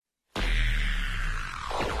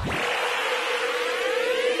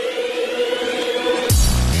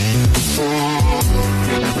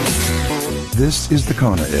This is the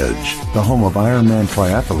Kona Edge, the home of Ironman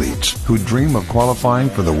triathletes who dream of qualifying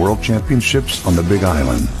for the World Championships on the Big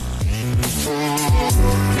Island.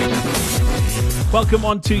 Welcome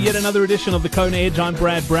on to yet another edition of the Kona Edge. I'm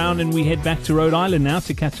Brad Brown, and we head back to Rhode Island now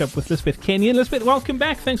to catch up with Lisbeth Kenyon. Lisbeth, welcome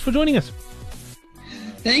back. Thanks for joining us.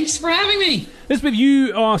 Thanks for having me. Lisbeth,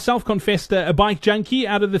 you are self-confessed a bike junkie.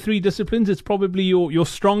 Out of the three disciplines, it's probably your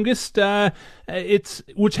strongest,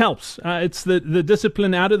 which helps. It's the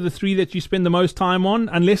discipline out of the three that you spend the most time on,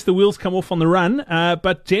 unless the wheels come off on the run.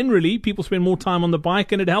 But generally, people spend more time on the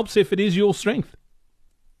bike, and it helps if it is your strength.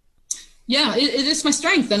 Yeah, it is my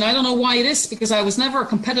strength, and I don't know why it is, because I was never a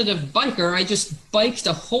competitive biker. I just biked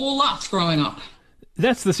a whole lot growing up.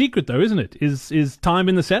 That's the secret, though, isn't it? Is time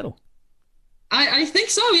in the saddle. I think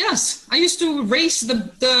so, yes. I used to race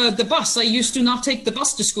the bus. I used to not take the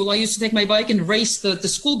bus to school. I used to take my bike and race the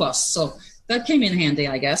school bus. So that came in handy,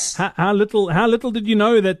 I guess. How little did you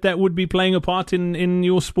know that would be playing a part in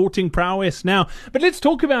your sporting prowess now? But let's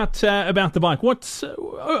talk about the bike. What's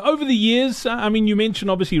over the years? I mean, you mentioned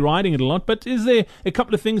obviously riding it a lot, but is there a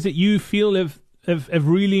couple of things that you feel have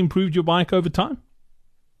really improved your bike over time?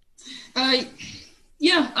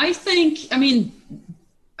 Yeah, I think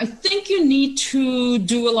you need to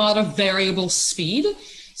do a lot of variable speed.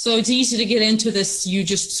 So it's easy to get into this, you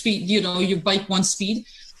just speed, you bike one speed.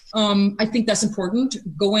 I think that's important.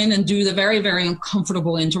 Go in and do the very, very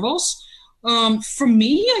uncomfortable intervals. For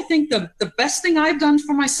me, I think the best thing I've done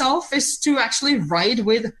for myself is to actually ride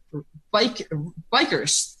with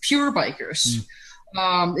bikers, pure bikers.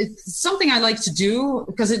 It's something I like to do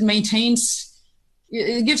because it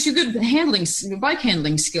gives you good bike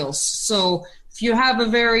handling skills. So if you have a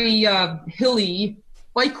very hilly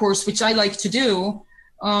bike course, which I like to do,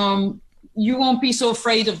 you won't be so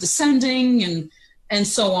afraid of descending and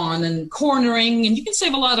so on, and cornering, and you can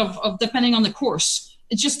save a lot of depending on the course.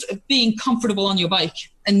 It's just being comfortable on your bike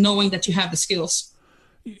and knowing that you have the skills.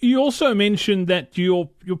 You also mentioned that you're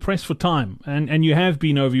pressed for time, and you have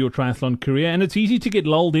been over your triathlon career, and it's easy to get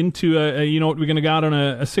lulled into we're going to go out on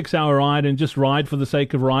a 6-hour ride and just ride for the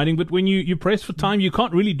sake of riding. But when you press for time, you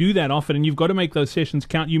can't really do that often, and you've got to make those sessions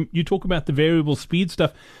count. You talk about the variable speed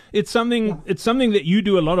stuff. It's something that you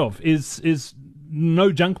do a lot of. Is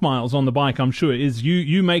no junk miles on the bike, I'm sure. Is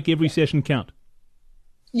you make every session count.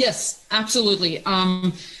 Yes, absolutely.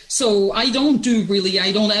 So I don't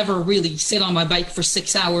ever really sit on my bike for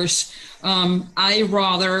 6 hours. I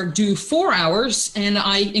rather do 4 hours, and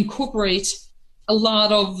I incorporate a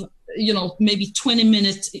lot of, maybe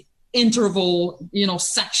 20-minute interval,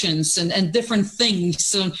 sections and different things.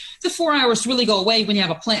 So the 4 hours really go away when you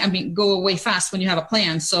have a plan. Go away fast when you have a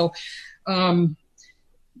plan. So,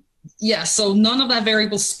 so none of that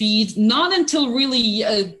variable speed, not until really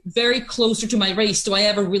very closer to my race do I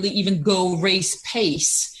ever really even go race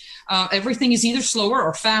pace. Everything is either slower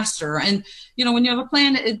or faster. And, when you have a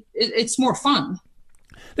plan, it's more fun.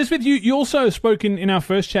 Lisbeth, you also spoke in our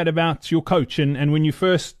first chat about your coach, and when you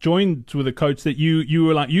first joined with a coach that you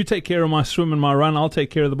were like, you take care of my swim and my run, I'll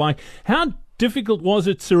take care of the bike. How difficult was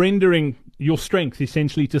it surrendering your strength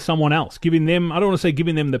essentially to someone else, giving them, I don't want to say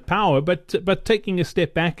giving them the power, but taking a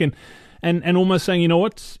step back and almost saying, you know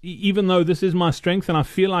what, even though this is my strength and I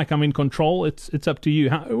feel like I'm in control, it's up to you.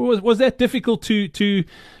 How, was that difficult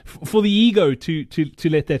for the ego to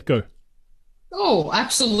let that go? Oh,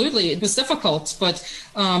 absolutely. It was difficult, but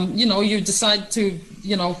you decide to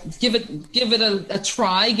give it a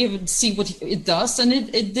try, see what it does, and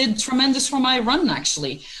it did tremendous for my run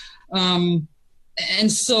actually.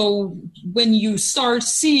 And so when you start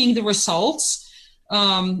seeing the results,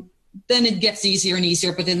 then it gets easier and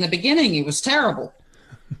easier. But in the beginning, it was terrible.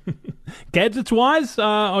 Gadgets wise,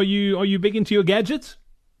 are you big into your gadgets?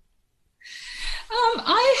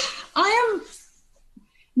 I am.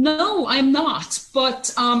 No, I'm not.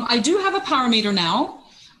 But I do have a power meter now.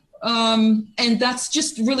 And that's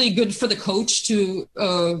just really good for the coach to,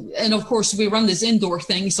 and of course we run this indoor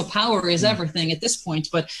thing. So power is everything at this point,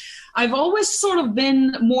 but I've always sort of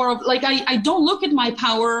been more of like, I don't look at my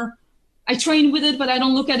power. I train with it, but I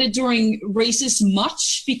don't look at it during races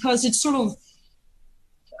much because it's sort of,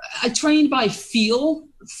 I trained by feel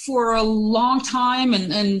for a long time.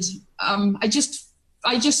 And I just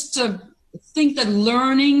think that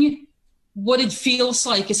learning what it feels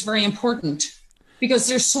like is very important because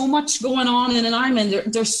there's so much going on in an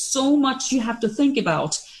Ironman. There's so much you have to think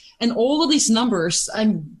about, and all of these numbers,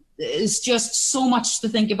 is just so much to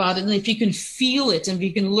think about. And if you can feel it and if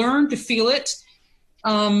you can learn to feel it,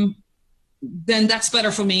 then that's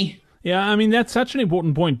better for me. Yeah, I mean, that's such an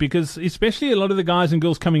important point because especially a lot of the guys and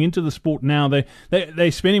girls coming into the sport now,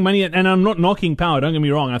 they're spending money, and I'm not knocking power, don't get me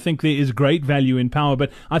wrong. I think there is great value in power,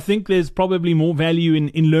 but I think there's probably more value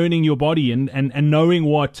in learning your body and knowing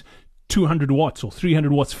what 200 watts or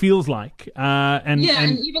 300 watts feels like. And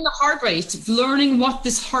even the heart rate, learning what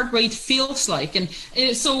this heart rate feels like. And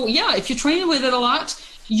so, if you train with it a lot,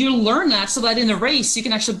 you'll learn that so that in a race, you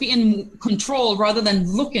can actually be in control rather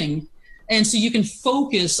than looking. And so you can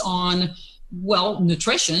focus on,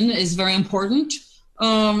 nutrition is very important.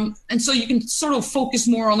 And so you can sort of focus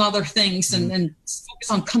more on other things and focus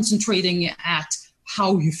on concentrating at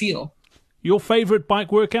how you feel. Your favorite bike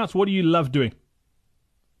workouts, what do you love doing?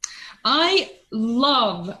 I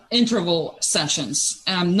love interval sessions,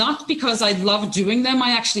 not because I love doing them.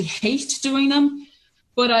 I actually hate doing them,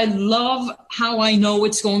 but I love how I know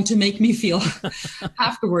it's going to make me feel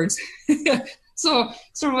afterwards. So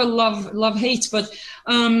sort of a love-hate, but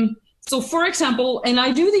so for example, and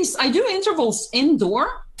I do intervals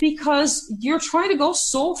indoor because you're trying to go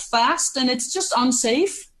so fast and it's just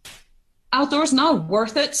unsafe. Outdoors not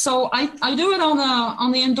worth it. So I do it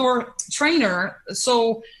on the indoor trainer.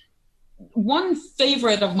 So one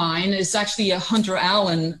favorite of mine is actually a Hunter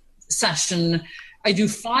Allen session. I do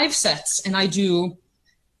 5 sets, and I do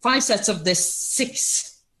 5 sets of this 6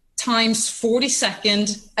 times 40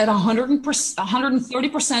 second at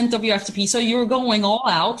 130% of your FTP. So you're going all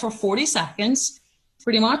out for 40 seconds,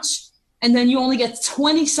 pretty much. And then you only get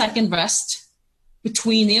 20-second rest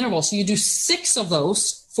between the intervals. So you do 6 of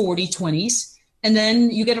those 40-20s, and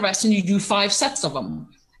then you get a rest and you do 5 sets of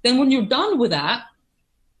them. Then when you're done with that,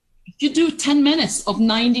 you do 10 minutes of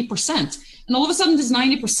 90%. And all of a sudden this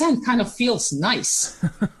 90% kind of feels nice.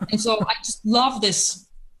 And so I just love this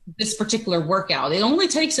particular workout. It only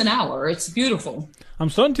takes an hour. It's beautiful. I'm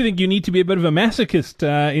starting to think you need to be a bit of a masochist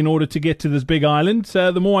in order to get to this big island.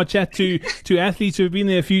 The more I chat to athletes who have been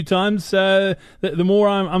there a few times, the more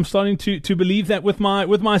I'm starting to believe that with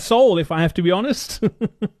my soul, if I have to be honest.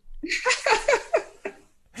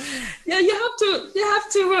 Yeah, you have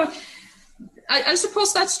to. I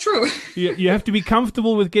suppose that's true. You have to be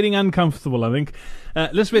comfortable with getting uncomfortable, I think.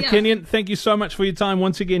 Elizabeth Kenyon, thank you so much for your time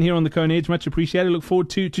once again here on the Kona Edge. Much appreciated. Look forward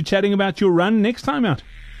to chatting about your run next time out.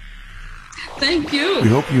 Thank you. We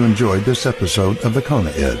hope you enjoyed this episode of the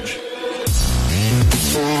Kona Edge.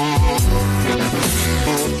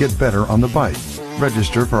 Get better on the bike.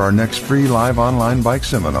 Register for our next free live online bike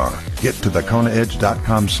seminar. Get to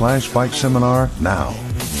thekonaedge.com/bike seminar now.